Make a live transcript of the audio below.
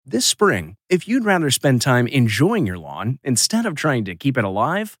This spring, if you'd rather spend time enjoying your lawn instead of trying to keep it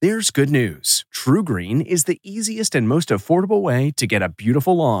alive, there's good news. True Green is the easiest and most affordable way to get a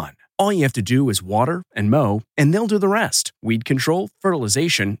beautiful lawn. All you have to do is water and mow, and they'll do the rest. Weed control,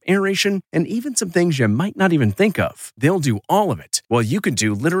 fertilization, aeration, and even some things you might not even think of. They'll do all of it, while you can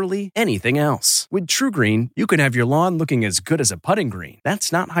do literally anything else. With True Green, you can have your lawn looking as good as a putting green.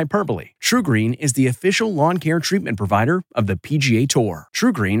 That's not hyperbole. True Green is the official lawn care treatment provider of the PGA Tour.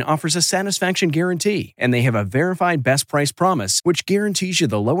 True Green offers a satisfaction guarantee, and they have a verified best price promise, which guarantees you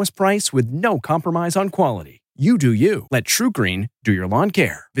the lowest price with no compromise on quality. You do you. Let True Green do your lawn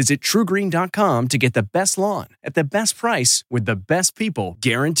care. Visit truegreen.com to get the best lawn at the best price with the best people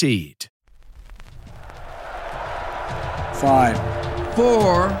guaranteed. 5,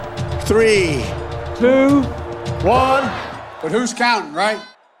 4, 3, 2, 1. But who's counting, right?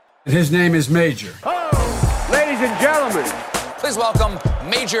 And his name is Major. Oh, ladies and gentlemen, please welcome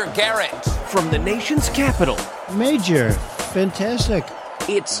Major Garrett. From the nation's capital. Major, fantastic.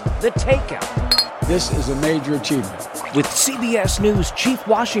 It's The Takeout. This is a major achievement. With CBS News Chief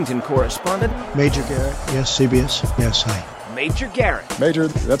Washington Correspondent Major Garrett, yes, CBS, yes, hi. Major Garrett. Major,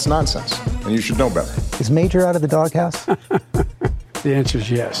 that's nonsense, and you should know better. Is Major out of the doghouse? The answer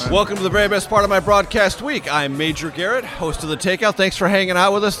is yes. Welcome to the very best part of my broadcast week. I'm Major Garrett, host of The Takeout. Thanks for hanging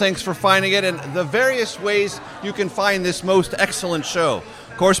out with us. Thanks for finding it and the various ways you can find this most excellent show.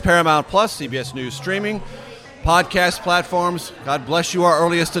 Of course, Paramount Plus, CBS News streaming, podcast platforms. God bless you, our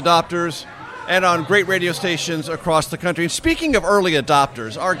earliest adopters. And on great radio stations across the country. And speaking of early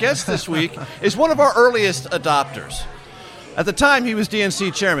adopters, our guest this week is one of our earliest adopters. At the time, he was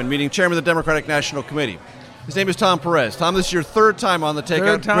DNC chairman, meaning chairman of the Democratic National Committee. His name is Tom Perez. Tom, this is your third time on The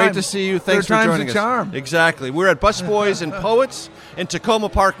Takeout. Great to see you. Thanks for joining us. Charm. Exactly. We're at Busboys and Poets in Tacoma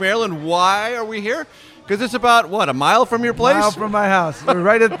Park, Maryland. Why are we here? Because it's about, a mile from your place? A mile from my house. We're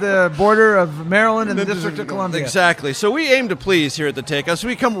right at the border of Maryland and the District of Columbia. Exactly. So we aim to please here at The Takeout. So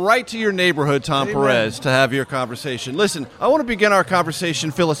we come right to your neighborhood, Tom Perez, to have your conversation. Listen, I want to begin our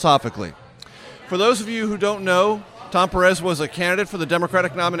conversation philosophically. For those of you who don't know, Tom Perez was a candidate for the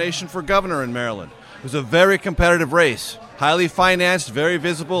Democratic nomination for governor in Maryland. It was a very competitive race. Highly financed, very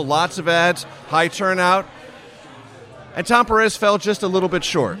visible, lots of ads, high turnout. And Tom Perez fell just a little bit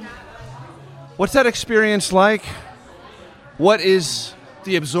short. What's that experience like? What is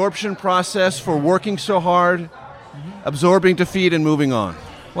the absorption process for working so hard, absorbing defeat, and moving on?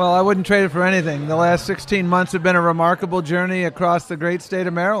 Well, I wouldn't trade it for anything. The last 16 months have been a remarkable journey across the great state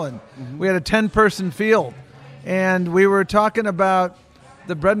of Maryland. We had a 10-person field, and we were talking about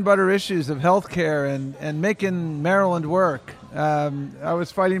the bread and butter issues of health care and making Maryland work. I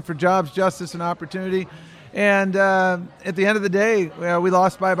was fighting for jobs, justice, and opportunity. And at the end of the day, we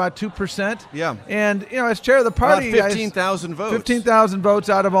lost by about 2%. Yeah. And, as chair of the party, about 15,000 votes. 15,000 votes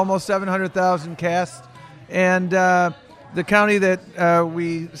out of almost 700,000 cast. And the county that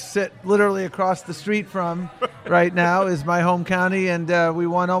we sit literally across the street from right now is my home county. And we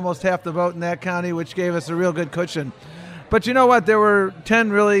won almost half the vote in that county, which gave us a real good cushion. But you know what? There were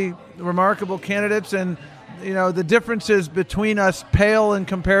 10 really remarkable candidates. And, the differences between us pale in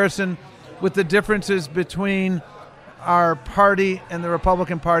comparison with the differences between our party and the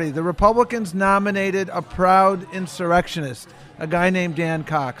Republican Party. The Republicans nominated a proud insurrectionist, a guy named Dan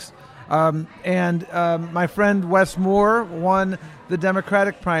Cox. And my friend Wes Moore won the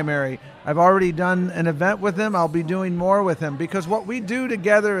Democratic primary. I've already done an event with him. I'll be doing more with him because what we do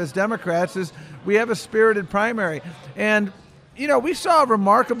together as Democrats is we have a spirited primary. And, we saw a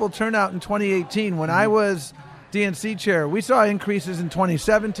remarkable turnout in 2018 when I was DNC chair. We saw increases in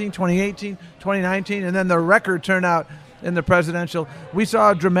 2017, 2018, 2019, and then the record turnout in the presidential. We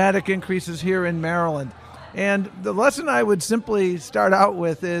saw dramatic increases here in Maryland. And the lesson I would simply start out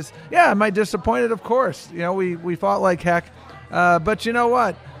with is, am I disappointed? Of course. We fought like heck. But you know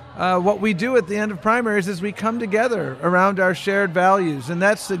what? What we do at the end of primaries is we come together around our shared values, and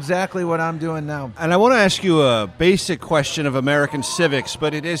that's exactly what I'm doing now. And I want to ask you a basic question of American civics,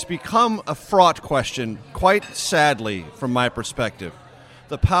 but it has become a fraught question, quite sadly, from my perspective.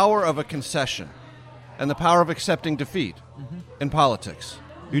 The power of a concession and the power of accepting defeat in politics.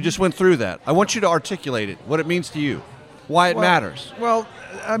 You just went through that. I want you to articulate it, what it means to you, why it matters. Well,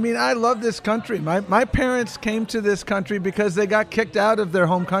 I love this country. My parents came to this country because they got kicked out of their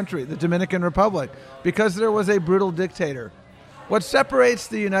home country, the Dominican Republic, because there was a brutal dictator. What separates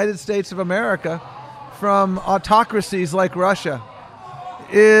the United States of America from autocracies like Russia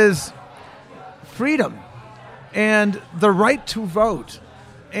is freedom and the right to vote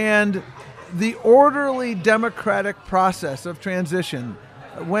and the orderly democratic process of transition.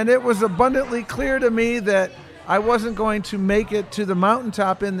 When it was abundantly clear to me that I wasn't going to make it to the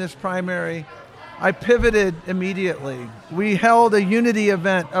mountaintop in this primary, I pivoted immediately. We held a unity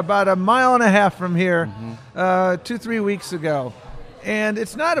event about 1.5 miles from here 2-3 weeks ago. And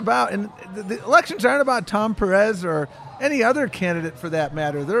it's not about, and the elections aren't about Tom Perez or any other candidate for that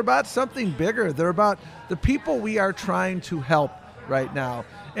matter. They're about something bigger. They're about the people we are trying to help right now.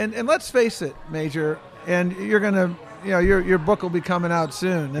 And let's face it, Major, and you're going to, your book will be coming out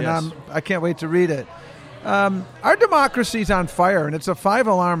soon, and yes. I can't wait to read it. Our democracy's on fire, and it's a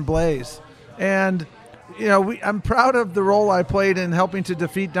 5-alarm blaze. And, I'm proud of the role I played in helping to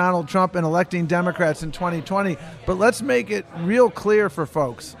defeat Donald Trump and electing Democrats in 2020. But let's make it real clear for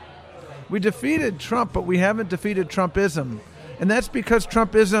folks. We defeated Trump, but we haven't defeated Trumpism. And that's because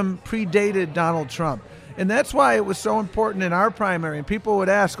Trumpism predated Donald Trump. And that's why it was so important in our primary. And people would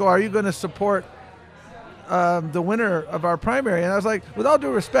ask, are you going to support the winner of our primary? And I was like, with all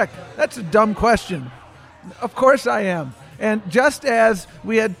due respect, that's a dumb question. Of course I am. And just as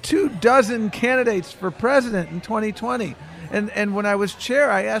we had 24 candidates for president in 2020, and when I was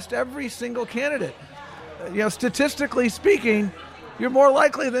chair, I asked every single candidate, statistically speaking, you're more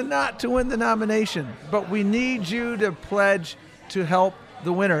likely than not to win the nomination, but we need you to pledge to help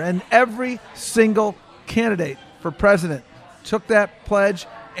the winner. And every single candidate for president took that pledge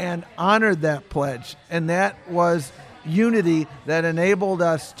and honored that pledge. And that was unity that enabled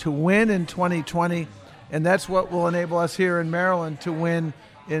us to win in 2020. And that's what will enable us here in Maryland to win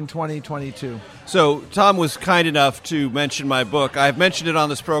in 2022. So Tom was kind enough to mention my book. I've mentioned it on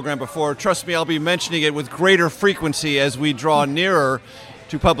this program before. Trust me, I'll be mentioning it with greater frequency as we draw nearer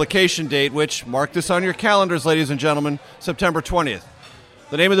to publication date, which, mark this on your calendars, ladies and gentlemen, September 20th.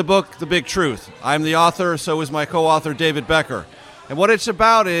 The name of the book, The Big Truth. I'm the author, so is my co-author, David Becker. And what it's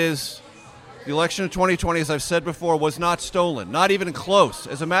about is the election of 2020, as I've said before, was not stolen, not even close.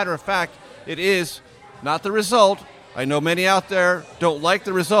 As a matter of fact, it is not the result. I know many out there don't like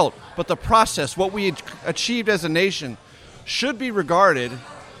the result, but the process, what we achieved as a nation, should be regarded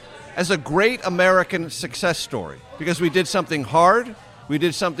as a great American success story because we did something hard, we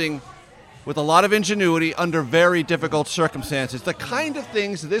did something with a lot of ingenuity under very difficult circumstances, the kind of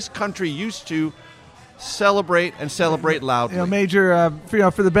things this country used to celebrate and celebrate loudly. Major,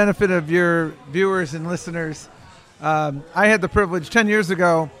 for the benefit of your viewers and listeners, I had the privilege 10 years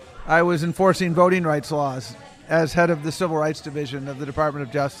ago. I was enforcing voting rights laws as head of the Civil Rights Division of the Department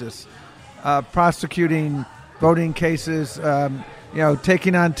of Justice, prosecuting voting cases,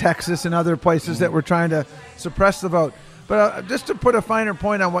 taking on Texas and other places that were trying to suppress the vote. But just to put a finer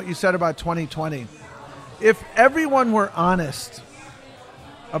point on what you said about 2020, if everyone were honest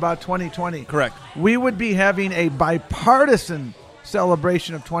about 2020, correct, we would be having a bipartisan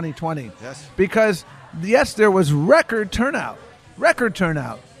celebration of 2020. Yes. Because, yes, there was record turnout,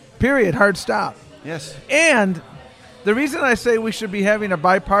 period, hard stop. Yes. And the reason I say we should be having a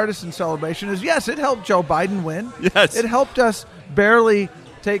bipartisan celebration is, yes, it helped Joe Biden win. Yes. It helped us barely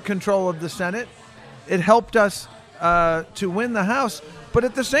take control of the Senate. It helped us to win the House. But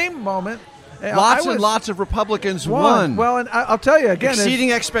at the same moment, lots of Republicans won. Well, and I'll tell you again,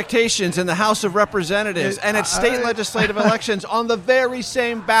 exceeding expectations in the House of Representatives and at state legislative elections on the very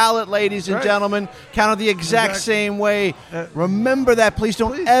same ballot, ladies and gentlemen, counted the exact same way. Remember that, please.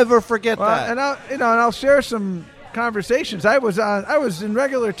 Don't ever forget that. And I'll share some conversations. I was in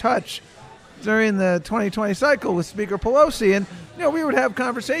regular touch during the 2020 cycle with Speaker Pelosi, and we would have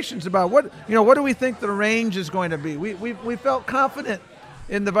conversations about what do we think the range is going to be. We felt confident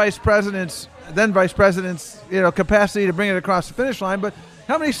in the then vice president's capacity to bring it across the finish line, but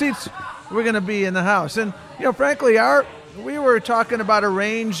how many seats we're going to be in the House? And frankly, we were talking about a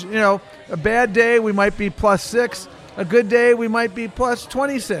range. A bad day we might be +6, a good day we might be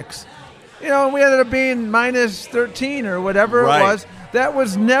 +26. And we ended up being -13 or whatever it was. That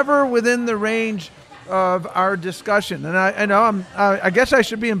was never within the range of our discussion, and I guess I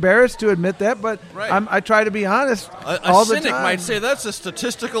should be embarrassed to admit that, but I try to be honest all the time. A cynic might say that's a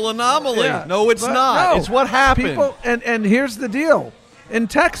statistical anomaly. Yeah. No, it's not. No. It's what happened. And here's the deal. In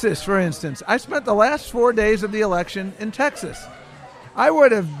Texas, for instance, I spent the last 4 days of the election in Texas. I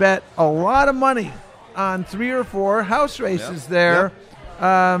would have bet a lot of money on 3 or 4 House races there.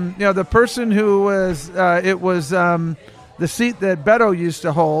 Yep. The person who was the seat that Beto used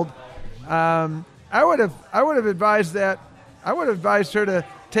to hold. I would have advised her to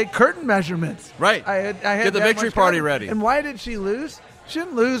take curtain measurements. Right. I had get the victory party ready. And why did she lose? She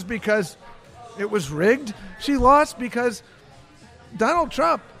didn't lose because it was rigged. She lost because Donald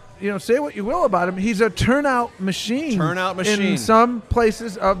Trump, say what you will about him, he's a turnout machine. In some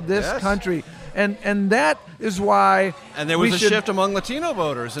places of this country. And that is why. And there was a shift among Latino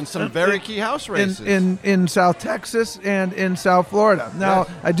voters in some very key House races. In South Texas and in South Florida. Now,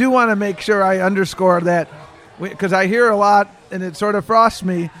 I do want to make sure I underscore that, because I hear a lot, and it sort of frosts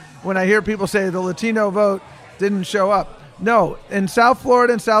me when I hear people say the Latino vote didn't show up. No, in South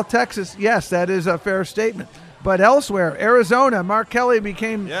Florida and South Texas, yes, that is a fair statement. But elsewhere, Arizona, Mark Kelly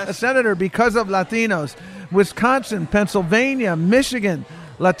became a senator because of Latinos. Wisconsin, Pennsylvania, Michigan,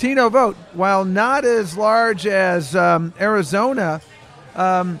 Latino vote, while not as large as Arizona,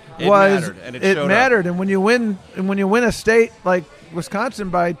 it mattered. And when you win a state like Wisconsin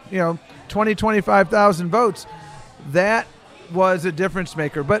by 25,000 votes, that was a difference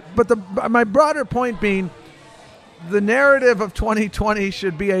maker. But my broader point being, the narrative of 2020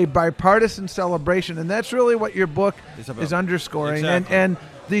 should be a bipartisan celebration, and that's really what your book is underscoring. Exactly. And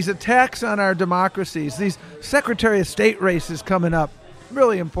these attacks on our democracies, these Secretary of State races coming up,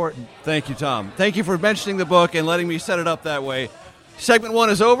 really important. Thank you, Tom. Thank you for mentioning the book and letting me set it up that way. Segment 1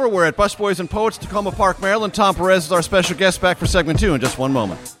 is over. We're at Busboys and Poets, Tacoma Park, Maryland. Tom Perez is our special guest. Back for segment 2 in just one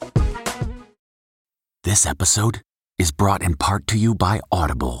moment. This episode is brought in part to you by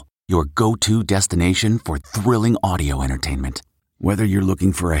Audible, your go-to destination for thrilling audio entertainment. Whether you're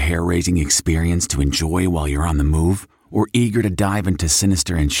looking for a hair-raising experience to enjoy while you're on the move, or eager to dive into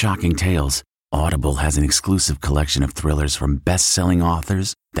sinister and shocking tales, Audible has an exclusive collection of thrillers from best-selling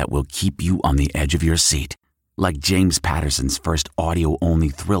authors that will keep you on the edge of your seat. Like James Patterson's first audio-only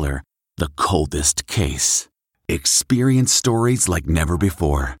thriller, The Coldest Case. Experience stories like never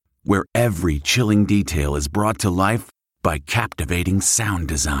before, where every chilling detail is brought to life by captivating sound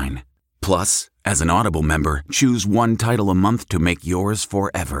design. Plus, as an Audible member, choose one title a month to make yours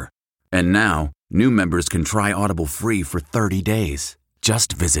forever. And now, new members can try Audible free for 30 days.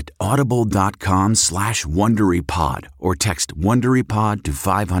 Just visit audible.com/WonderyPod or text WonderyPod to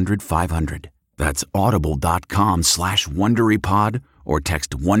 500-500. That's audible.com/WonderyPod or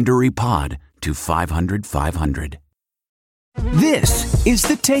text WonderyPod to 500-500. This is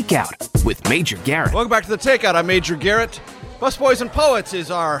The Takeout with Major Garrett. Welcome back to The Takeout. I'm Major Garrett. Busboys and Poets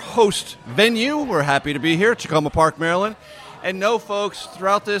is our host venue. We're happy to be here, Tacoma Park, Maryland. And no, folks,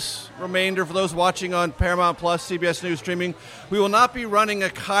 throughout this remainder, for those watching on Paramount Plus, CBS News streaming, we will not be running a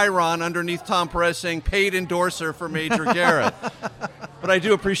chyron underneath Tom Perez saying paid endorser for Major Garrett. But I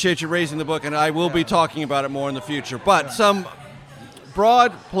do appreciate you raising the book, and I will be talking about it more in the future. But some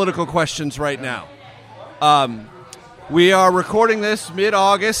broad political questions right now. We are recording this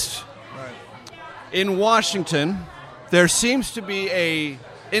mid-August. In Washington, there seems to be a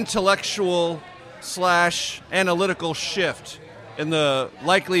intellectual / analytical shift in the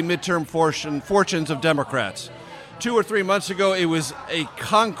likely midterm fortunes of Democrats. 2 or 3 months ago, it was a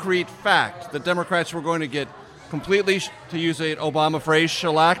concrete fact that Democrats were going to get completely, to use an Obama phrase,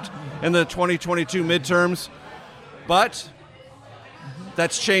 shellacked in the 2022 midterms. But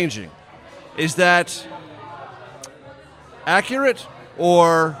that's changing. Is that accurate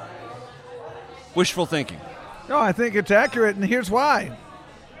or wishful thinking? No, I think it's accurate, and here's why.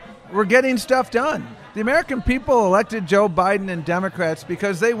 We're getting stuff done. The American people elected Joe Biden and Democrats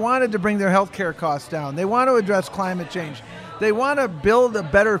because they wanted to bring their health care costs down. They want to address climate change. They want to build a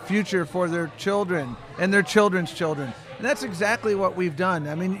better future for their children and their children's children. And that's exactly what we've done.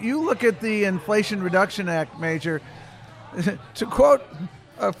 I mean, you look at the Inflation Reduction Act, Major. To quote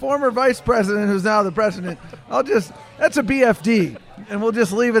a former vice president who's now the president, that's a BFD, and we'll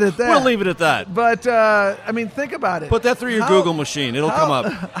just leave it at that. We'll leave it at that. But, I mean, think about it. Put that through your Google machine. It'll come up.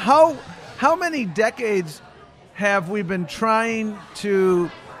 How many decades have we been trying to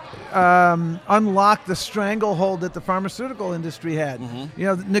unlock the stranglehold that the pharmaceutical industry had?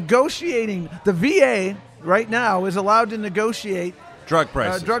 Mm-hmm. Negotiating. The VA right now is allowed to negotiate drug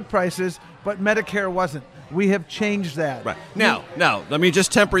prices, but Medicare wasn't. We have changed that. Right. Now, let me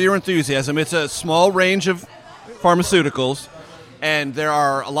just temper your enthusiasm. It's a small range of pharmaceuticals, and there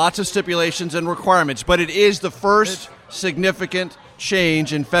are lots of stipulations and requirements, but it is the first significant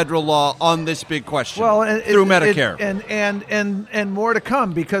change in federal law on this big question through Medicare. And more to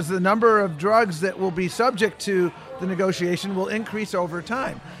come, because the number of drugs that will be subject to the negotiation will increase over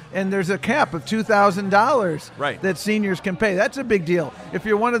time. And there's a cap of $2,000 that seniors can pay. That's a big deal. If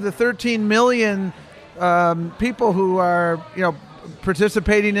you're one of the 13 million people who are,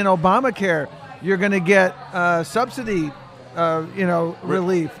 participating in Obamacare, you're going to get subsidy,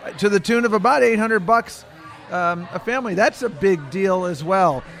 relief to the tune of about $800 a family. That's a big deal as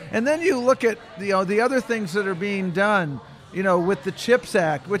well. And then you look at the other things that are being done, with the CHIPS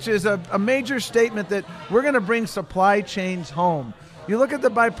Act, which is a major statement that we're going to bring supply chains home. You look at the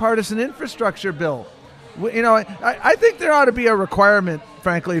bipartisan infrastructure bill. I think there ought to be a requirement,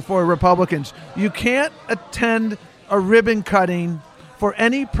 frankly, for Republicans. You can't attend a ribbon cutting for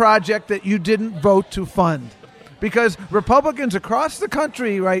any project that you didn't vote to fund. Because Republicans across the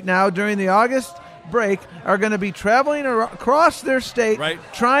country right now during the August break are going to be traveling across their state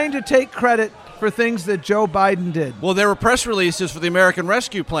trying to take credit for things that Joe Biden did. Well, there were press releases for the American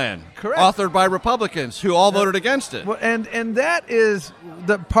Rescue Plan, authored by Republicans who all voted against it. Well, and that is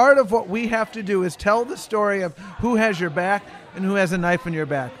the part of what we have to do is tell the story of who has your back and who has a knife in your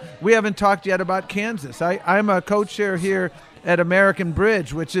back. We haven't talked yet about Kansas. I'm a co-chair here at American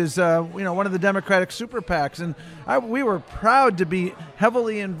Bridge, which is one of the Democratic super PACs, and we were proud to be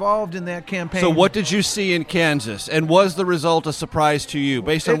heavily involved in that campaign. So what did you see in Kansas, and was the result a surprise to you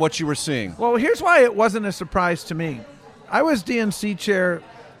based on what you were seeing? Well, here's why it wasn't a surprise to me. I was DNC chair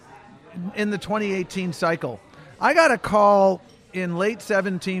in the 2018 cycle. I got a call in late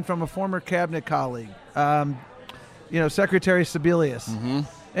 17 from a former cabinet colleague, Secretary Sebelius,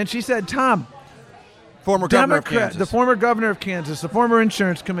 and she said, Tom, the former governor of Kansas, the former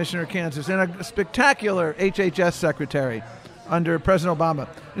insurance commissioner of Kansas, and a spectacular HHS secretary under President Obama.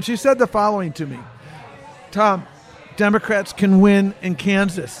 And she said the following to me: Tom, Democrats can win in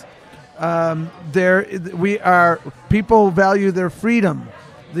Kansas. People value their freedom.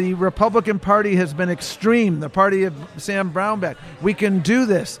 The Republican Party has been extreme, the party of Sam Brownback. We can do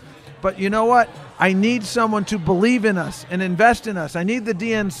this. But you know what? I need someone to believe in us and invest in us. I need the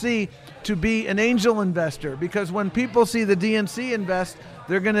DNC to be an angel investor, because when people see the DNC invest,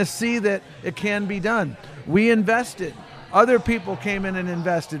 they're going to see that it can be done. We invested. Other people came in and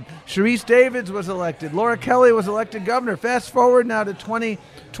invested. Sharice Davids was elected. Laura Kelly was elected governor. Fast forward now to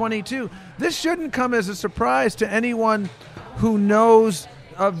 2022. This shouldn't come as a surprise to anyone who knows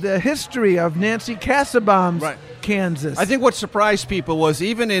of the history of Nancy Kassebaum's Kansas. I think what surprised people was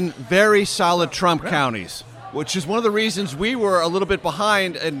even in very solid Trump counties, which is one of the reasons we were a little bit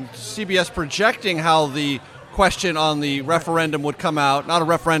behind in CBS projecting how the question on the referendum would come out. Not a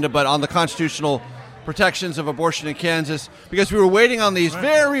referendum, but on the constitutional protections of abortion in Kansas, because we were waiting on these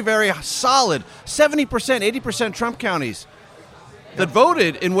very, very solid 70%, 80% Trump counties that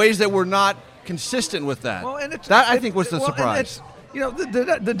voted in ways that were not consistent with that. Well, I think was the surprise.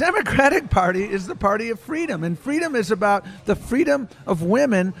 The Democratic Party is the party of freedom, and freedom is about the freedom of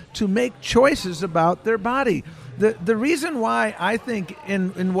women to make choices about their body. The reason why I think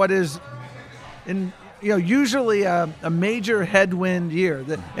in what is usually a major headwind year,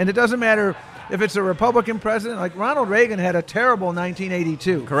 and it doesn't matter if it's a Republican president, like Ronald Reagan had a terrible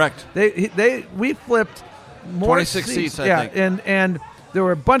 1982. Correct. We flipped more 26 seats, I think. And there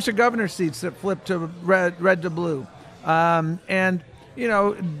were a bunch of governor seats that flipped to red to blue.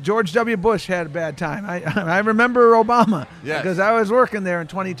 George W. Bush had a bad time. I remember Obama because I was working there in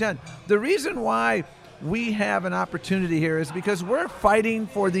 2010. The reason why we have an opportunity here is because we're fighting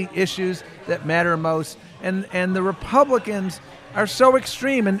for the issues that matter most, and the Republicans are so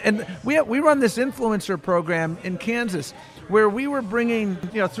extreme. And we run this influencer program in Kansas where we were bringing,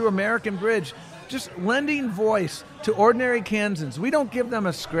 through American Bridge, just lending voice to ordinary Kansans. We don't give them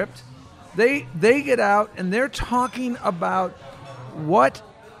a script. They get out and they're talking about what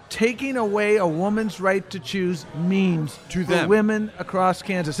taking away a woman's right to choose means to for women across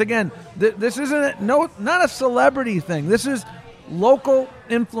Kansas. Again, this isn't not a celebrity thing. This is local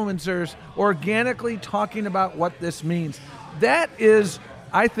influencers organically talking about what this means. That is,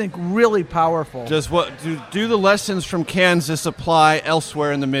 I think, really powerful. Do the lessons from Kansas apply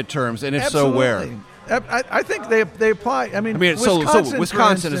elsewhere in the midterms, and if Absolutely. So, where? I think they apply.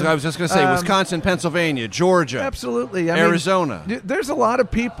 Wisconsin is. I was just going to say Wisconsin, Pennsylvania, Georgia, absolutely, Arizona. There's a lot of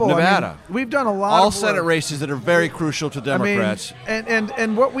people. Nevada. We've done a lot. All of Senate races that are very crucial to Democrats.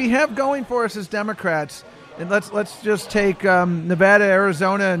 And what we have going for us as Democrats, and let's just take Nevada,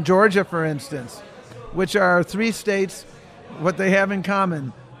 Arizona, and Georgia for instance, which are three states. What they have in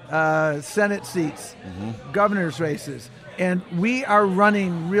common: Senate seats, governor's races. And we are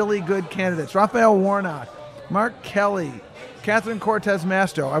running really good candidates. Raphael Warnock, Mark Kelly, Catherine Cortez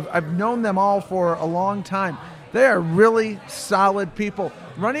Masto. I've known them all for a long time. They are really solid people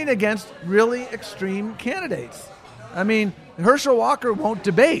running against really extreme candidates. I mean, Herschel Walker won't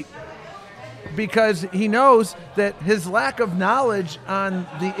debate because he knows that his lack of knowledge on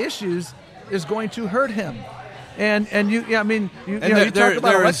the issues is going to hurt him. You talk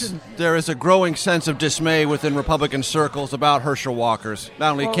about election. There is a growing sense of dismay within Republican circles about Herschel Walker's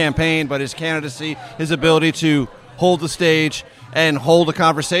not only campaign but his candidacy, his ability to hold the stage and hold a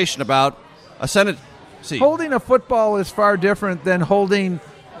conversation about a Senate seat. Holding a football is far different than holding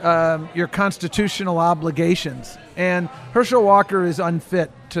your constitutional obligations. And Herschel Walker is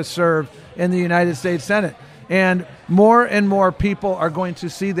unfit to serve in the United States Senate. And more people are going to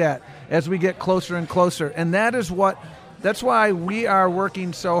see that as we get closer and closer. And that's why we are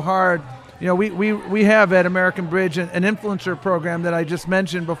working so hard. You know, we have at American Bridge an influencer program that I just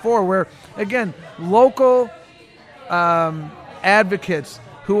mentioned before, where, again, local advocates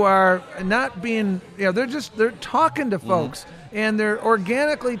who are not being, they're talking to folks, and they're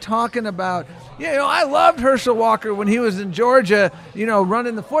organically talking about, I loved Herschel Walker when he was in Georgia,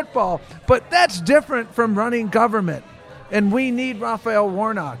 running the football, but that's different from running government. And we need Raphael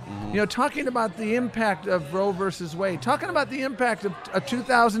Warnock, talking about the impact of Roe versus Wade, talking about the impact of a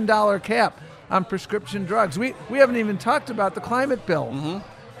 $2,000 cap on prescription drugs. We haven't even talked about the climate bill.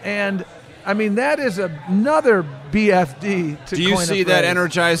 And I mean, that is another BFD to Do you see that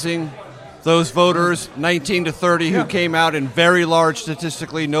energizing those voters, 19 to 30, who came out in very large,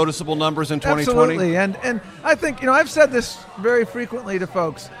 statistically noticeable numbers in 2020? Absolutely. And I think, I've said this very frequently to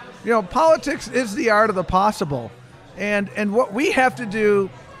folks. Politics is the art of the possible. And what we have to do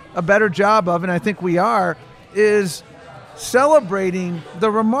a better job of, and I think we are, is celebrating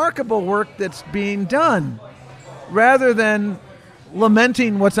the remarkable work that's being done rather than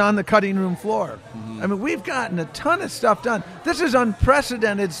lamenting what's on the cutting room floor. I mean, we've gotten a ton of stuff done. This is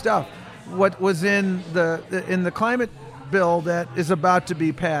unprecedented stuff. What was in the climate bill that is about to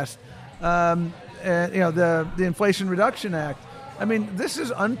be passed, the Inflation Reduction Act. I mean, this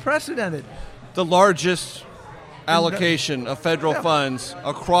is unprecedented. The largest allocation of federal funds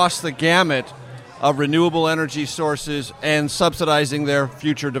across the gamut of renewable energy sources and subsidizing their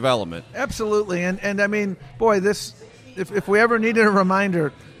future development. Absolutely. And I mean, boy, this, if we ever needed a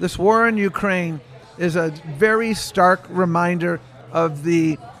reminder, this war in Ukraine is a very stark reminder of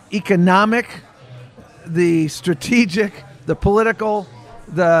the economic, the strategic, the political,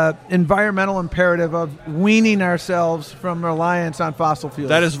 the environmental imperative of weaning ourselves from reliance on fossil fuels.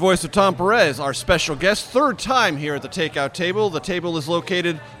 That is the voice of Tom Perez, our special guest, third time here at the Takeout Table. The table is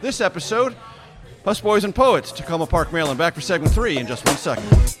located this episode, Busboys and Poets, Tacoma Park, Maryland. Back for segment 3 in just 1 second.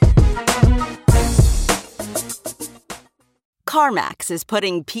 CarMax is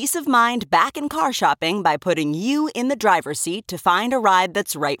putting peace of mind back in car shopping by putting you in the driver's seat to find a ride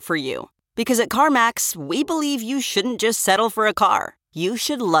that's right for you. Because at CarMax, we believe you shouldn't just settle for a car. You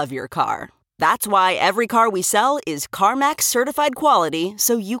should love your car. That's why every car we sell is CarMax certified quality,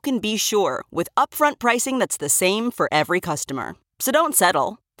 so you can be sure with upfront pricing that's the same for every customer. So don't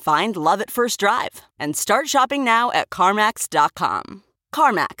settle. Find love at first drive and start shopping now at CarMax.com.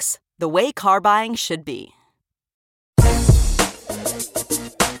 CarMax, the way car buying should be.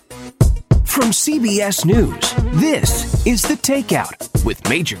 From CBS News, this is The Takeout with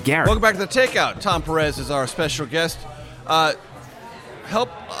Major Garrett. Welcome back to The Takeout. Tom Perez is our special guest. Help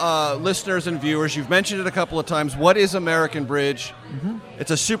listeners and viewers, you've mentioned it a couple of times. What is American Bridge?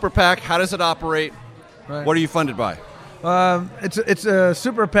 It's a super PAC. How does it operate? Right. What are you funded by? It's a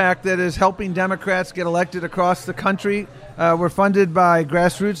super PAC that is helping Democrats get elected across the country. We're funded by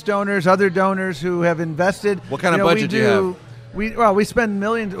grassroots donors, other donors who have invested. What kind of budget do you have? We spend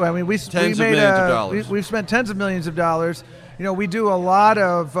millions. I mean, we've spent tens of millions of dollars. We do a lot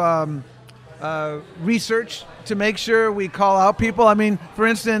of research to make sure we call out people. I mean, for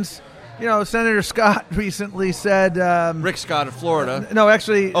instance, Senator Scott recently said. Rick Scott of Florida. No,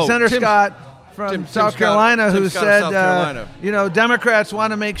 actually, Senator Scott from South Carolina, who said, Democrats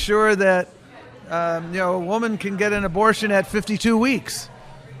want to make sure that a woman can get an abortion at 52 weeks.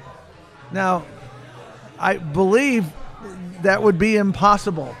 Now, I believe that would be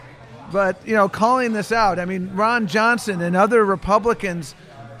impossible. But, calling this out, I mean, Ron Johnson and other Republicans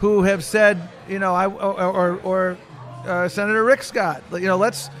who have said, or Senator Rick Scott,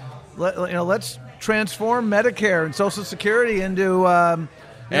 let's transform Medicare and Social Security into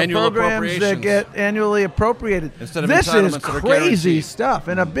annual programs that get annually appropriated. Instead of this is entitlements that are crazy guaranteed. stuff.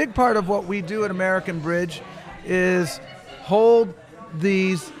 And a big part of what we do at American Bridge is hold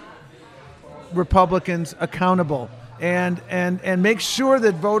these Republicans accountable. And make sure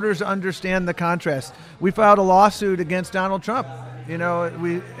that voters understand the contrast. We filed a lawsuit against Donald Trump. And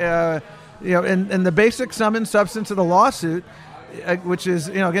the basic sum and substance of the lawsuit, which is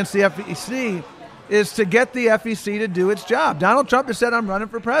against the FEC, is to get the FEC to do its job. Donald Trump has said, "I'm running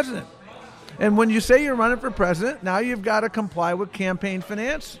for president," and when you say you're running for president, now you've got to comply with campaign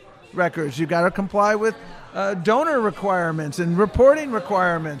finance records. You've got to comply with donor requirements and reporting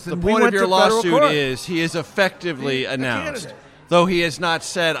requirements. The point of your lawsuit is he is effectively announced, though he has not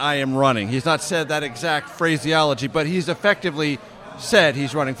said, "I am running." He's not said that exact phraseology, but he's effectively said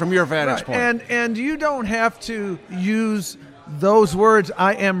he's running from your vantage point. And you don't have to use those words,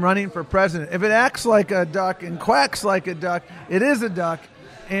 I am running for president. If it acts like a duck and quacks like a duck, it is a duck.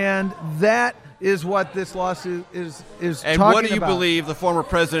 And that is what this lawsuit is talking about. And what do you believe the former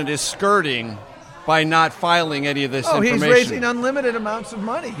president is skirting by not filing any of this information? He's raising unlimited amounts of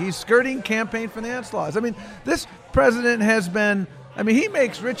money. He's skirting campaign finance laws. I mean, this president has been, he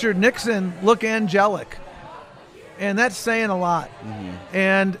makes Richard Nixon look angelic. And that's saying a lot.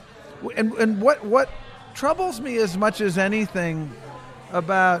 And what troubles me as much as anything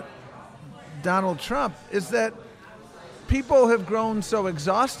about Donald Trump is that people have grown so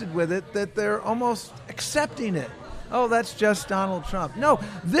exhausted with it that they're almost accepting it. Oh, that's just Donald Trump. No,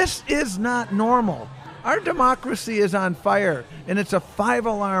 this is not normal. Our democracy is on fire, and it's a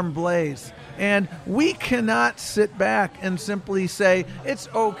 5-alarm blaze. And we cannot sit back and simply say it's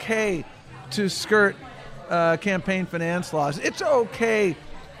okay to skirt campaign finance laws. It's okay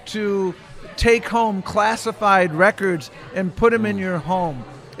to take home classified records and put them in your home.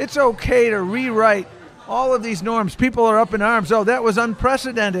 It's okay to rewrite all of these norms. People are up in arms. Oh, that was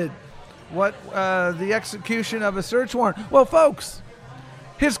unprecedented. What, the execution of a search warrant? Well, folks,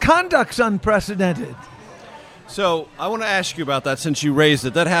 his conduct's unprecedented. So I want to ask you about that since you raised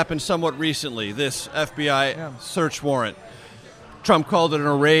it. That happened somewhat recently, this FBI search warrant. Trump called it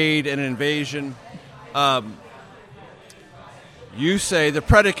a raid, an invasion. You say the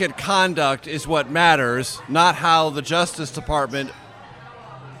predicate conduct is what matters, not how the Justice Department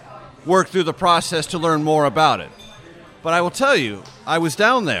worked through the process to learn more about it. But I will tell you, I was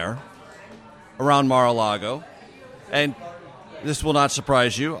down there around Mar-a-Lago, and this will not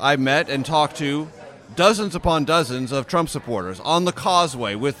surprise you. I met and talked to dozens upon dozens of Trump supporters on the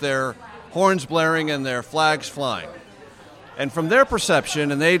causeway with their horns blaring and their flags flying. And from their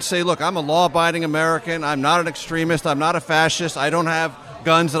perception, and they'd say, look, I'm a law-abiding American. I'm not an extremist. I'm not a fascist. I don't have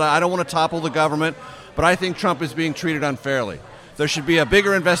guns. I don't want to topple the government. But I think Trump is being treated unfairly. There should be a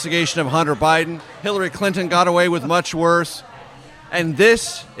bigger investigation of Hunter Biden. Hillary Clinton got away with much worse. And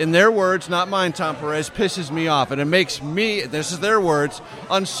this, in their words, not mine, Tom Perez, pisses me off. And it makes me, this is their words,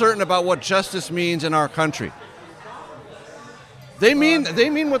 uncertain about what justice means in our country. They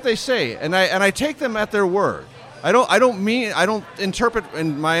mean what they say, and I take them at their word. I don't interpret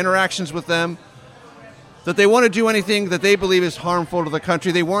in my interactions with them that they want to do anything that they believe is harmful to the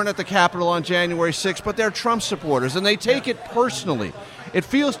country. They weren't at the Capitol on January 6th, but they're Trump supporters, and they take it personally. It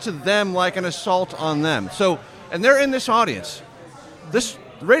feels to them like an assault on them. So, and they're in this audience. The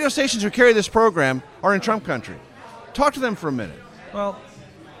radio stations who carry this program are in Trump country. Talk to them for a minute. Well,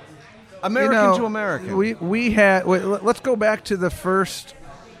 American to American. Let's go back to the first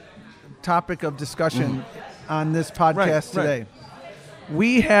topic of discussion on this podcast today. Right.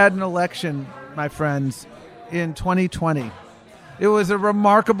 We had an election, my friends, in 2020. It was a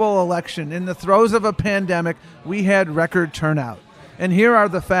remarkable election. In the throes of a pandemic, we had record turnout. And here are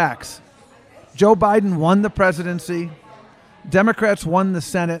the facts. Joe Biden won the presidency. Democrats won the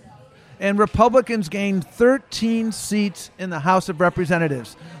Senate. And Republicans gained 13 seats in the House of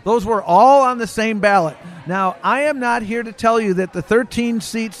Representatives. Those were all on the same ballot. Now, I am not here to tell you that the 13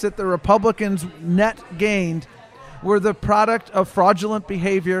 seats that the Republicans net gained were the product of fraudulent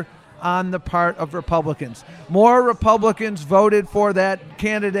behavior on the part of Republicans. More Republicans voted for that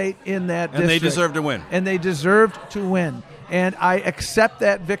candidate in that district. And they deserved to win. And they deserved to win. And I accept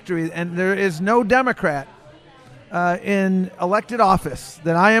that victory. And there is no Democrat in elected office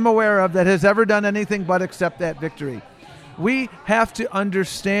that I am aware of that has ever done anything but accept that victory. We have to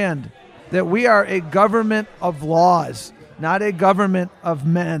understand that we are a government of laws, not a government of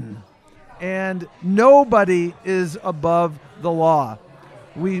men. And nobody is above the law.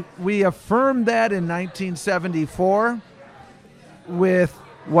 We affirmed that in 1974 with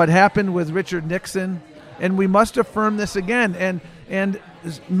what happened with Richard Nixon, and we must affirm this again. And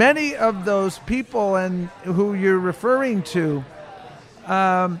many of those people and who you're referring to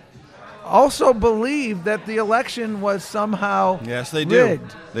also believe that the election was somehow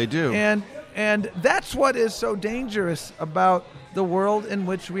rigged. They do. And that's what is so dangerous about the world in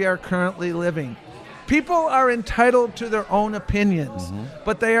which we are currently living. People are entitled to their own opinions,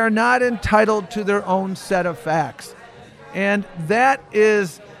 but they are not entitled to their own set of facts. And that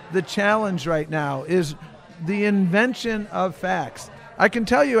is the challenge right now, is the invention of facts. I can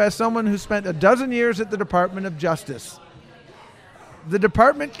tell you, as someone who spent a dozen years at the Department of Justice, the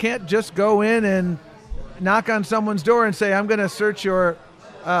department can't just go in and knock on someone's door and say, I'm going to search your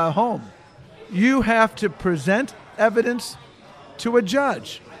home. You have to present evidence to a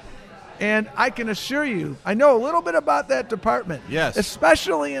judge. And I can assure you, I know a little bit about that department. Yes.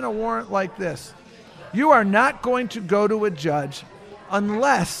 Especially in a warrant like this. You are not going to go to a judge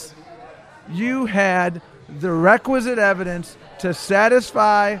unless you had the requisite evidence to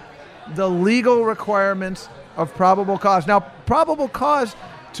satisfy the legal requirements of probable cause. Now, probable cause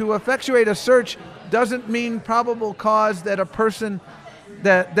to effectuate a search doesn't mean probable cause that a person,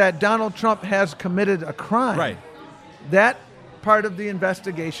 that Donald Trump has committed a crime. Right. That part of the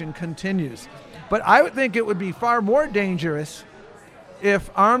investigation continues. But I would think it would be far more dangerous if,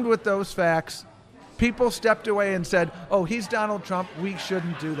 armed with those facts, people stepped away and said, oh, he's Donald Trump, we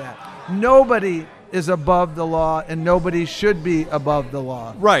shouldn't do that. Nobody is above the law, and nobody should be above the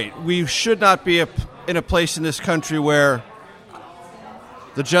law. Right. We should not be in a place in this country where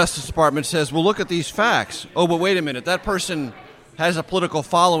the Justice Department says, well, look at these facts. Oh, but wait a minute, that person has a political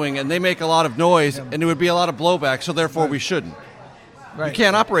following, and they make a lot of noise, and there would be a lot of blowback, so therefore we shouldn't. Right. You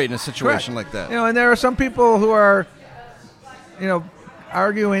can't operate in a situation like that. And there are some people who are,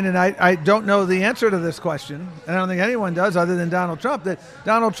 arguing, and I don't know the answer to this question, and I don't think anyone does other than Donald Trump, that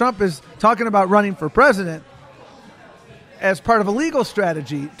Donald Trump is talking about running for president as part of a legal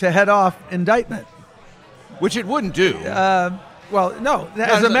strategy to head off indictment. Which it wouldn't do. Well, no.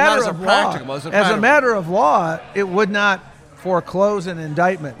 As a matter of law, it would not foreclose an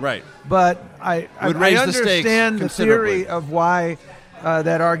indictment. Right. But I understand the theory of why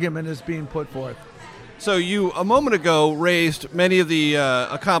that argument is being put forth. So you, a moment ago, raised many of the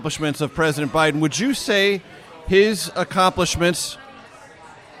accomplishments of President Biden. Would you say his accomplishments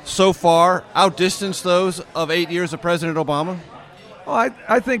so far outdistance those of 8 years of President Obama? Well,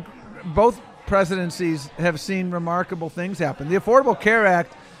 I think both presidencies have seen remarkable things happen. The Affordable Care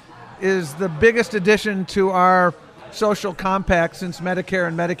Act is the biggest addition to our social compact since Medicare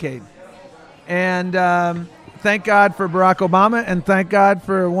and Medicaid. And thank God for Barack Obama, and thank God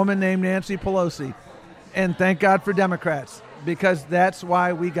for a woman named Nancy Pelosi. And thank God for Democrats, because that's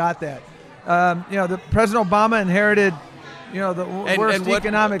why we got that. The President Obama inherited, the worst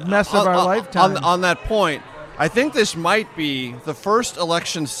economic mess of our lifetime. On that point, I think this might be the first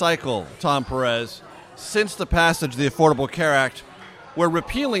election cycle, Tom Perez, since the passage of the Affordable Care Act, where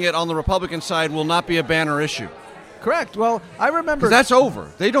repealing it on the Republican side will not be a banner issue. Correct. Well, I remember... That's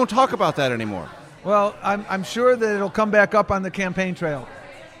over. They don't talk about that anymore. Well, I'm sure that it'll come back up on the campaign trail.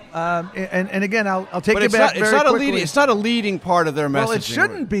 And again, I'll take you back very quickly. It's not a leading part of their messaging. Well, it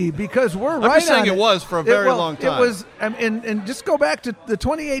shouldn't be, because we're right on it. I'm just saying it was for a very long time. It was, and just go back to the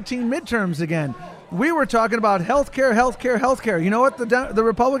 2018 midterms again. We were talking about health care. You know what the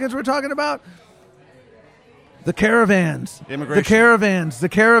Republicans were talking about? The caravans. Immigration. The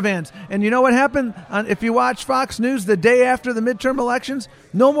caravans. And you know what happened? If you watch Fox News the day after the midterm elections,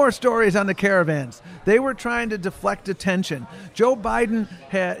 no more stories on the caravans. They were trying to deflect attention. Joe Biden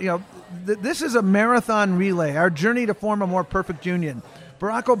had, this is a marathon relay, our journey to form a more perfect union.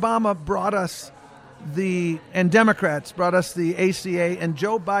 Barack Obama brought us and Democrats brought us the ACA, and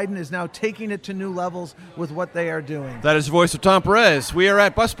Joe Biden is now taking it to new levels with what they are doing. That is the voice of Tom Perez. We are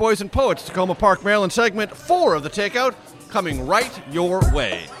at Busboys and Poets, Tacoma Park, Maryland, segment 4 of The Takeout, coming right your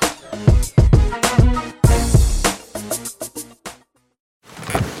way.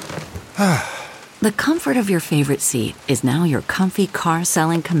 The comfort of your favorite seat is now your comfy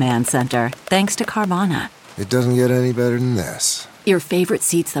car-selling command center, thanks to Carvana. It doesn't get any better than this. Your favorite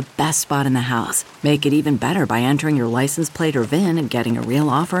seat's the best spot in the house. Make it even better by entering your license plate or VIN and getting a real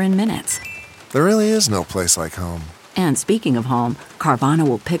offer in minutes. There really is no place like home. And speaking of home, Carvana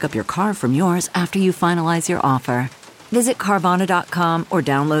will pick up your car from yours after you finalize your offer. Visit Carvana.com or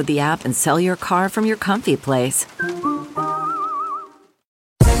download the app and sell your car from your comfy place.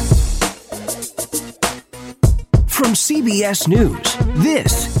 From CBS News,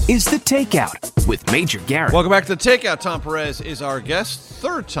 this is The Takeout with Major Garrett. Welcome back to The Takeout. Tom Perez is our guest,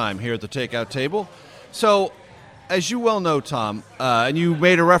 third time here at the Takeout table. So, as you well know, Tom, and you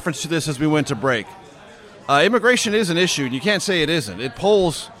made a reference to this as we went to break, immigration is an issue, and you can't say it isn't. It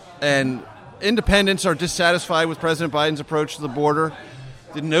polls, and independents are dissatisfied with President Biden's approach to the border.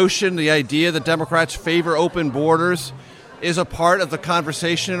 The notion, the idea that Democrats favor open borders is a part of the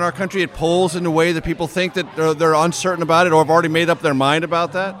conversation in our country. It polls in a way that people think that they're uncertain about it or have already made up their mind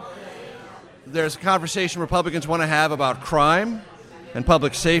about that. There's a conversation Republicans want to have about crime and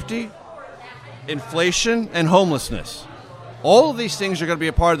public safety, inflation, and homelessness. All of these things are going to be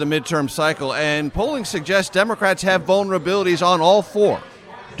a part of the midterm cycle, and polling suggests Democrats have vulnerabilities on all four.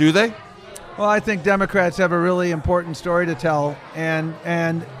 Do they? Well, I think Democrats have a really important story to tell, and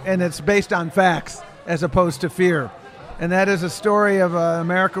it's based on facts as opposed to fear. And that is a story of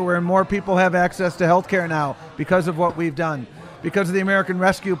America where more people have access to health care now because of what we've done. Because of the American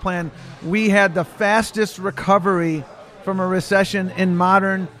Rescue Plan, we had the fastest recovery from a recession in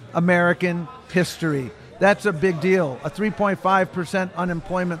modern American history. That's a big deal, a 3.5%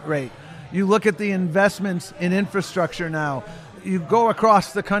 unemployment rate. You look at the investments in infrastructure now. You go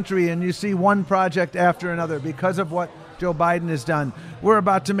across the country and you see one project after another because of what Joe Biden has done. We're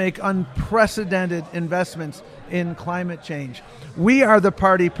about to make unprecedented investments in climate change. We are the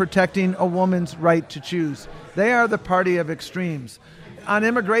party protecting a woman's right to choose. They are the party of extremes. On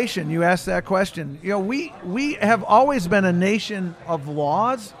immigration, you asked that question. We have always been a nation of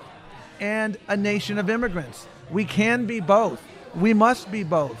laws and a nation of immigrants. We can be both. We must be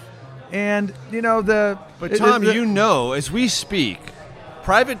both. And, But, Tom, as we speak,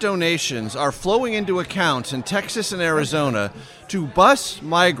 private donations are flowing into accounts in Texas and Arizona to bus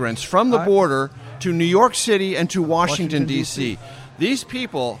migrants from the border to New York City and to Washington, D.C. These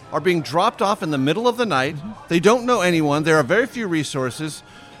people are being dropped off in the middle of the night. They don't know anyone. There are very few resources.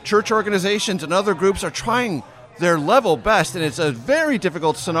 Church organizations and other groups are trying their level best, and it's a very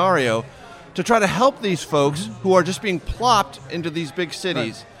difficult scenario to try to help these folks who are just being plopped into these big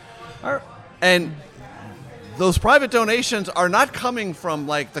cities. Right. And those private donations are not coming from,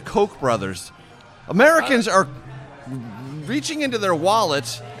 like, the Koch brothers. Americans are reaching into their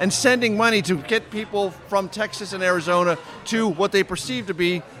wallets and sending money to get people from Texas and Arizona to what they perceive to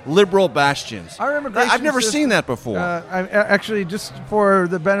be liberal bastions. I've never seen that before. Actually, just for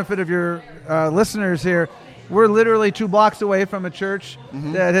the benefit of your listeners here, we're literally 2 blocks away from a church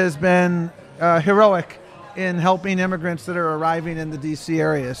that has been heroic in helping immigrants that are arriving in the D.C.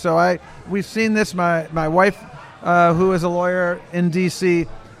 area. So we've seen this. My wife, who is a lawyer in D.C.,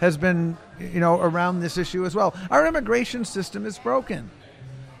 has been around this issue as well. Our immigration system is broken.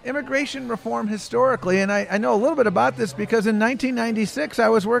 Immigration reform historically, and I know a little bit about this because in 1996 I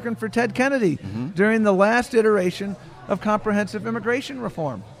was working for Ted Kennedy during the last iteration of comprehensive immigration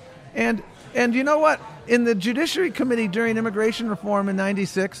reform. And you know what? In the Judiciary Committee during immigration reform in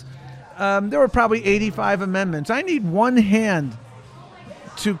 96, there were probably 85 amendments. I need one hand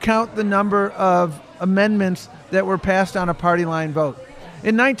to count the number of amendments that were passed on a party line vote.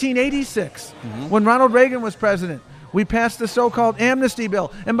 In 1986, when Ronald Reagan was president, we passed the so-called amnesty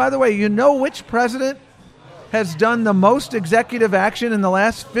bill. And by the way, you know which president has done the most executive action in the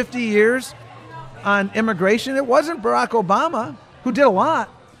last 50 years on immigration? It wasn't Barack Obama, who did a lot.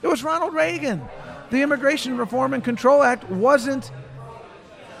 It was Ronald Reagan. The Immigration Reform and Control Act wasn't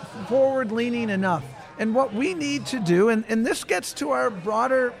forward-leaning enough. And what we need to do, and this gets to our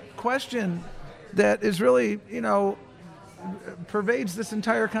broader question that is really, pervades this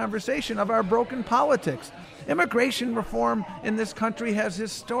entire conversation of our broken politics. Immigration reform in this country has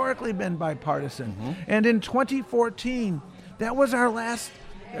historically been bipartisan. And in 2014, that was our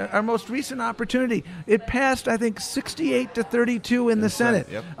most recent opportunity. It passed, I think, 68-32 in the Senate.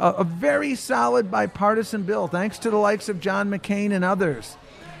 Yep. A very solid bipartisan bill, thanks to the likes of John McCain and others.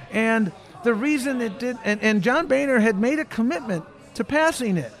 And the reason it did, and John Boehner had made a commitment to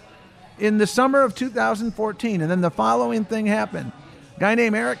passing it in the summer of 2014, and then the following thing happened. A guy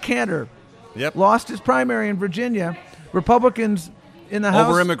named Eric Cantor lost his primary in Virginia. Republicans in the House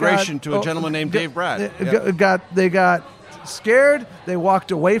over immigration to a gentleman named Dave Brad. They got scared. They walked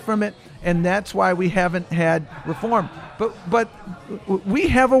away from it, and that's why we haven't had reform. But we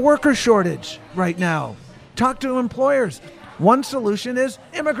have a worker shortage right now. Talk to employers. One solution is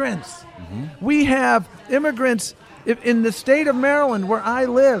immigrants. We have immigrants in the state of Maryland, where I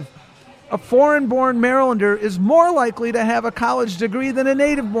live. A foreign-born Marylander is more likely to have a college degree than a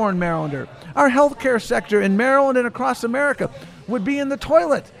native-born Marylander. Our healthcare sector in Maryland and across America would be in the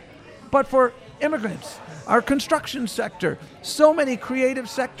toilet, but for immigrants. Our construction sector, so many creative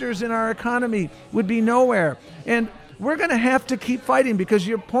sectors in our economy would be nowhere. And we're going to have to keep fighting, because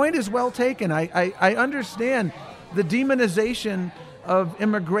your point is well taken. I understand the demonization of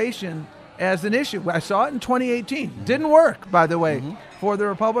immigration as an issue. I saw it in 2018. Didn't work, by the way, for the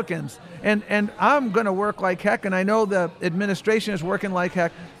Republicans. And I'm going to work like heck, and I know the administration is working like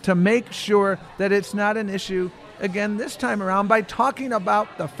heck to make sure that it's not an issue again this time around by talking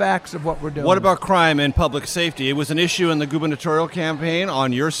about the facts of what we're doing. What about crime and public safety? It was an issue in the gubernatorial campaign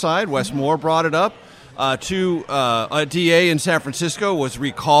on your side. Wes Moore brought it up. A DA in San Francisco was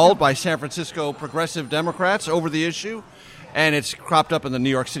recalled by San Francisco progressive Democrats over the issue. And it's cropped up in the New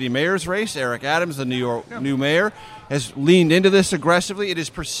York City mayor's race. Eric Adams, the new mayor, has leaned into this aggressively. It is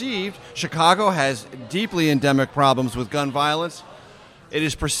perceived Chicago has deeply endemic problems with gun violence. It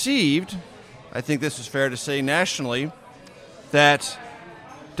is perceived, I think this is fair to say nationally, that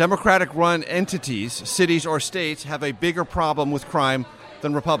Democratic-run entities, cities or states, have a bigger problem with crime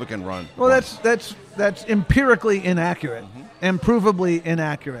than Republican-run. Well, that's empirically inaccurate and provably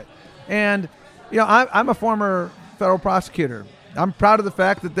inaccurate. And I'm a former federal prosecutor. I'm proud of the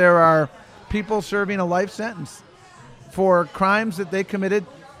fact that there are people serving a life sentence for crimes that they committed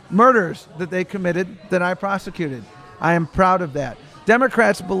murders that they committed that I prosecuted. I am proud of that.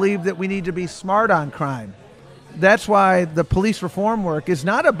 Democrats believe that we need to be smart on crime. That's why the police reform work is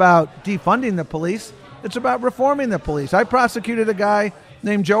not about defunding the police. It's about reforming the police. I prosecuted a guy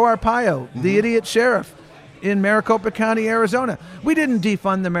named Joe Arpaio, the idiot sheriff in Maricopa County, Arizona. We didn't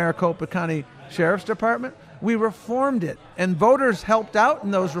defund the Maricopa County Sheriff's Department. We reformed it. And voters helped out in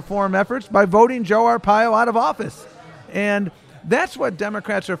those reform efforts by voting Joe Arpaio out of office. And that's what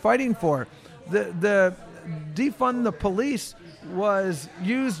Democrats are fighting for. The defund the police was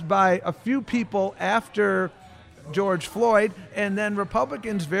used by a few people after George Floyd, and then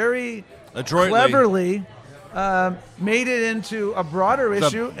Republicans very cleverly made it into a broader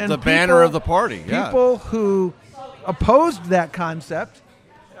issue. And the banner of the party. People who opposed that concept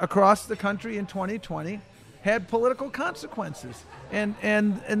across the country in 2020 had political consequences. And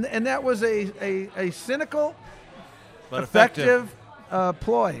that was a cynical, but effective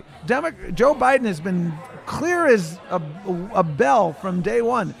ploy. Joe Biden has been clear as a bell from day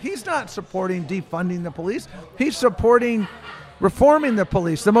one. He's not supporting defunding the police. He's supporting reforming the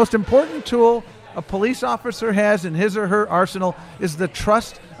police. The most important tool a police officer has in his or her arsenal is the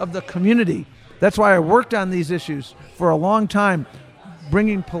trust of the community. That's why I worked on these issues for a long time,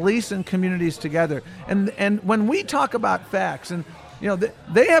 bringing police and communities together. And when we talk about facts, and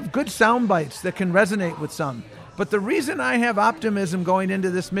they have good sound bites that can resonate with some. But the reason I have optimism going into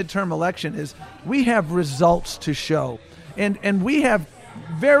this midterm election is we have results to show. And we have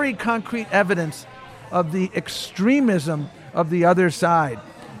very concrete evidence of the extremism of the other side.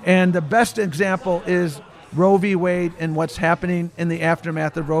 And the best example is Roe v. Wade and what's happening in the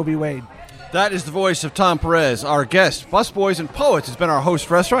aftermath of Roe v. Wade. That is the voice of Tom Perez, our guest. Busboys and Poets has been our host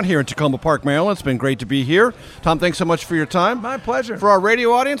restaurant here in Tacoma Park, Maryland. It's been great to be here. Tom, thanks so much for your time. My pleasure. For our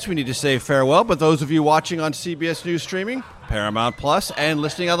radio audience, we need to say farewell, but those of you watching on CBS News streaming, Paramount Plus, and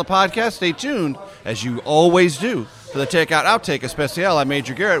listening on the podcast, stay tuned, as you always do, for the Takeout Outtake Especial. I'm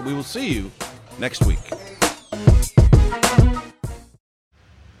Major Garrett. We will see you next week.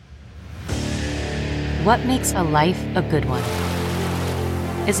 What makes a life a good one?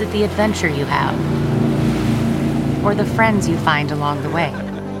 Is it the adventure you have? Or the friends you find along the way?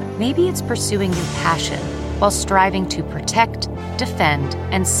 Maybe it's pursuing your passion while striving to protect, defend,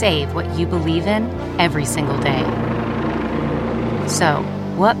 and save what you believe in every single day. So,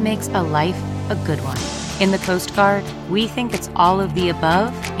 what makes a life a good one? In the Coast Guard, we think it's all of the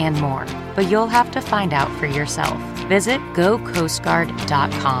above and more, but you'll have to find out for yourself. Visit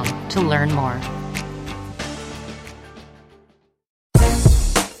gocoastguard.com to learn more.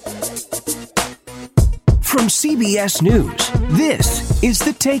 From CBS News, this is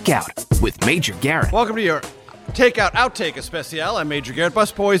The Takeout with Major Garrett. Welcome to your Takeout Outtake Especial. I'm Major Garrett.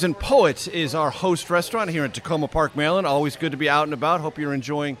 Busboys and Poets is our host restaurant here in Tacoma Park, Maryland. Always good to be out and about. Hope you're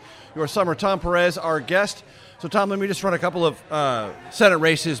enjoying your summer. Tom Perez, our guest. So, Tom, let me just run a couple of Senate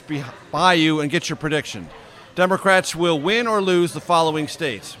races by you and get your prediction. Democrats will win or lose the following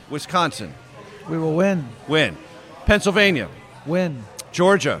states. Wisconsin. We will win. Win. Pennsylvania. Win.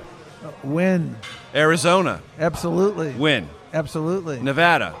 Georgia. Win. Arizona. Absolutely. Win. Absolutely.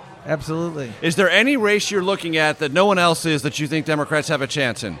 Nevada. Absolutely. Is there any race you're looking at that no one else is that you think Democrats have a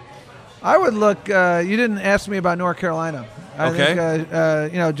chance in? I would look. You didn't ask me about North Carolina. I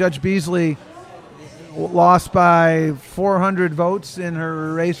think, Judge Beasley lost by 400 votes in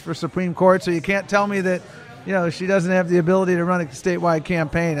her race for Supreme Court, so you can't tell me that, she doesn't have the ability to run a statewide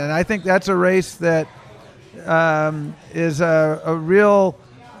campaign. And I think that's a race that is a real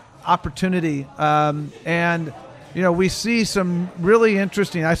opportunity. We see some really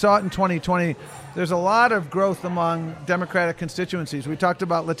interesting, I saw it in 2020, there's a lot of growth among Democratic constituencies. We talked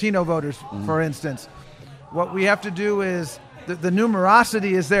about Latino voters, for instance. What we have to do is, the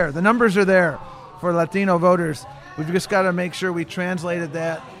numerosity is there. The numbers are there for Latino voters. We've just got to make sure we translated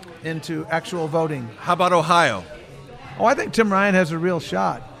that into actual voting. How about Ohio? I think Tim Ryan has a real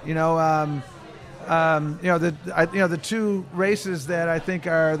shot. The two races that I think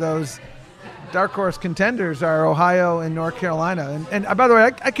are those dark horse contenders are Ohio and North Carolina. And by the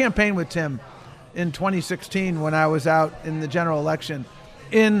way, I campaigned with Tim in 2016 when I was out in the general election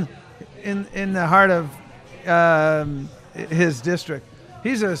in the heart of his district.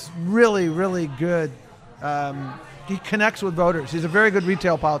 He's a really, really good. He connects with voters. He's a very good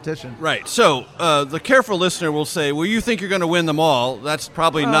retail politician. Right. So the careful listener will say, well, you think you're going to win them all. That's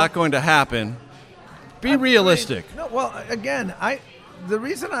probably not going to happen. Be realistic. No, well, again, the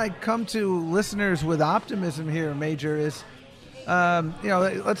reason I come to listeners with optimism here, Major, is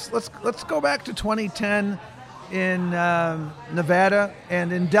let's go back to 2010 in Nevada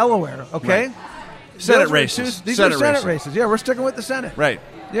and in Delaware. Okay, right. Senate races. These are Senate races. Yeah, we're sticking with the Senate. Right.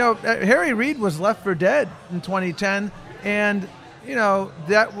 Harry Reid was left for dead in 2010, and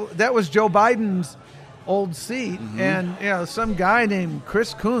that was Joe Biden's old seat, and some guy named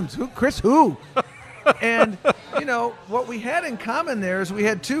Chris Coons, who? And what we had in common there is we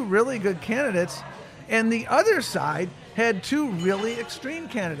had two really good candidates, and the other side had two really extreme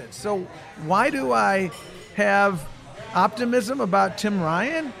candidates. So why do I have optimism about Tim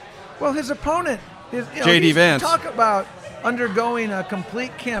Ryan? Well, his opponent, J.D. Vance. Talk about undergoing a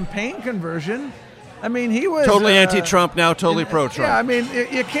complete campaign conversion. I mean, he was totally anti-Trump, now totally pro-Trump. Yeah, I mean,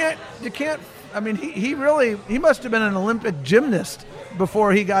 you can't. I mean, he must have been an Olympic gymnast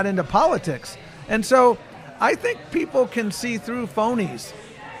before he got into politics, and so I think people can see through phonies.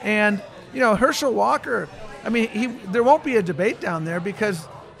 And Herschel Walker, I mean, there won't be a debate down there because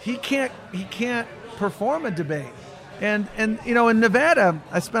he can't perform a debate. And in Nevada,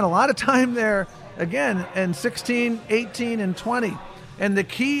 I spent a lot of time there again in 16, 18, and 20. And the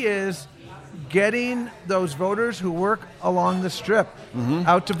key is getting those voters who work along the strip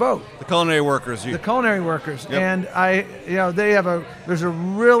out to vote. The culinary workers. The culinary workers. Yep. And there's a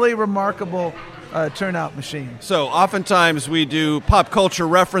really remarkable turnout machine. So oftentimes we do pop culture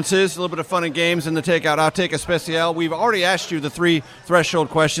references, a little bit of fun and games in the Takeout Outtake Especial. We've already asked you the 3 threshold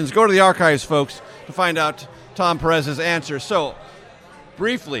questions. Go to the archives, folks, to find out Tom Perez's answer. So,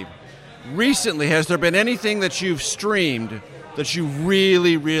 briefly, recently, has there been anything that you've streamed that you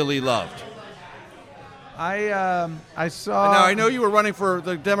really, really loved? I saw... Now, I know you were running for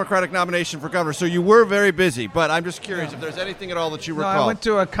the Democratic nomination for governor, so you were very busy, but I'm just curious if there's anything at all that you recall. I went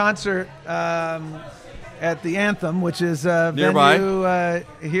to a concert at the Anthem, which is a nearby venue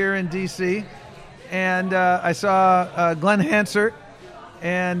here in D.C., and I saw Glenn Hansard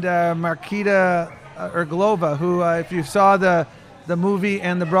and Markita Erglova, who, if you saw the movie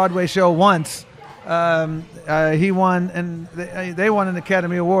and the Broadway show once, he won, and they won an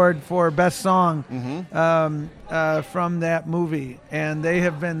Academy Award for Best Song from that movie. And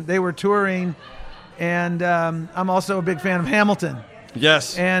they were touring, and I'm also a big fan of Hamilton.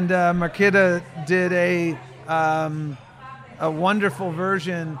 Yes. And Markita did a wonderful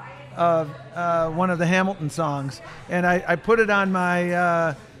version of one of the Hamilton songs, and I put it on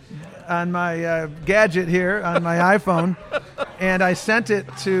my gadget here on my iPhone, and I sent it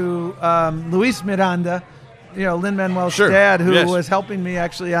to Luis Miranda, Lin-Manuel's dad, who was helping me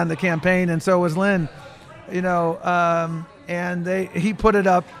actually on the campaign, and so was Lin. And he put it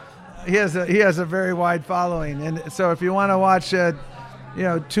up. He has a very wide following, and so if you want to watch 2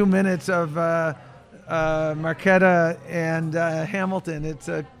 minutes of Marketa and Hamilton, it's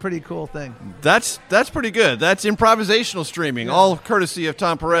a pretty cool thing. That's pretty good. That's improvisational streaming, all courtesy of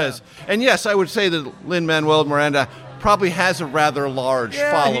Tom Perez. Yeah. And yes, I would say that Lin-Manuel Miranda probably has a rather large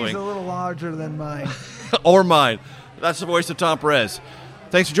following. He's a little larger than mine. Or mine. That's the voice of Tom Perez.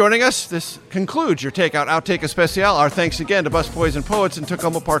 Thanks for joining us. This concludes your Takeout Outtake Especial. Our thanks again to Busboys and Poets in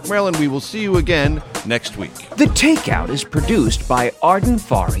Tacoma Park, Maryland. We will see you again next week. The Takeout is produced by Arden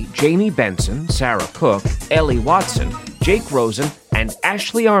Farhi, Jamie Benson, Sarah Cook, Ellie Watson, Jake Rosen, and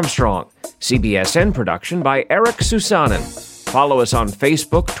Ashley Armstrong. CBSN production by Eric Susanen. Follow us on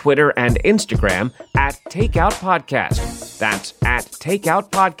Facebook, Twitter, and Instagram at Takeout Podcast. That's at Takeout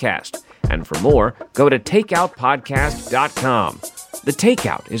Podcast. And for more, go to takeoutpodcast.com. The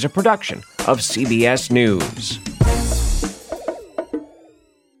Takeout is a production of CBS News.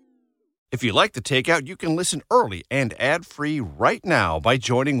 If you like The Takeout, you can listen early and ad-free right now by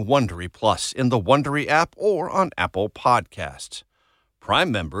joining Wondery Plus in the Wondery app or on Apple Podcasts.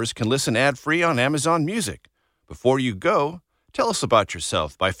 Prime members can listen ad-free on Amazon Music. Before you go, tell us about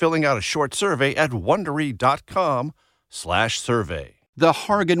yourself by filling out a short survey at Wondery.com/survey. The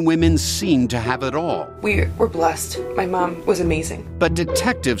Hargan women seemed to have it all. We were blessed. My mom was amazing. But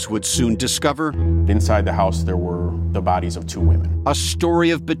detectives would soon discover... inside the house, there were the bodies of 2 women. A story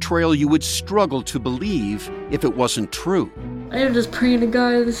of betrayal you would struggle to believe if it wasn't true. I am just praying to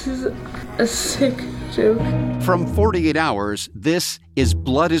God, this is a sick joke. From 48 Hours, this is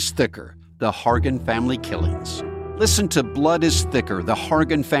Blood is Thicker, the Hargan family killings. Listen to Blood is Thicker, the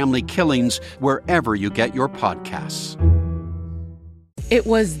Hargan family killings, wherever you get your podcasts. It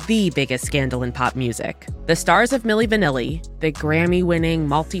was the biggest scandal in pop music. The stars of Milli Vanilli, the Grammy-winning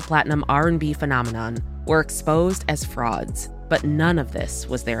multi-platinum R&B phenomenon, were exposed as frauds. But none of this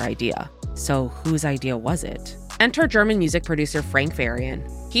was their idea. So whose idea was it? Enter German music producer Frank Farian.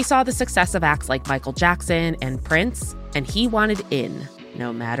 He saw the success of acts like Michael Jackson and Prince, and he wanted in,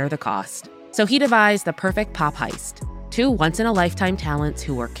 no matter the cost. So he devised the perfect pop heist. 2 once-in-a-lifetime talents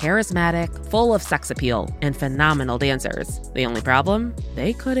who were charismatic, full of sex appeal, and phenomenal dancers. The only problem?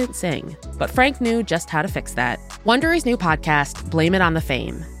 They couldn't sing. But Frank knew just how to fix that. Wondery's new podcast, Blame It on the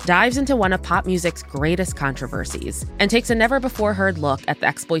Fame, dives into one of pop music's greatest controversies and takes a never-before-heard look at the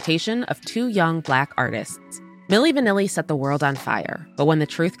exploitation of two young Black artists. Milli Vanilli set the world on fire, but when the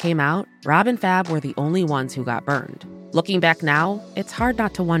truth came out, Rob and Fab were the only ones who got burned. Looking back now, it's hard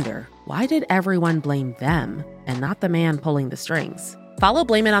not to wonder, why did everyone blame them and not the man pulling the strings? Follow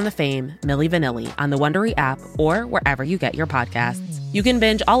Blame It on the Fame, Milli Vanilli on the Wondery app or wherever you get your podcasts. You can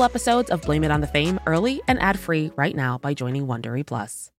binge all episodes of Blame It on the Fame early and ad-free right now by joining Wondery Plus.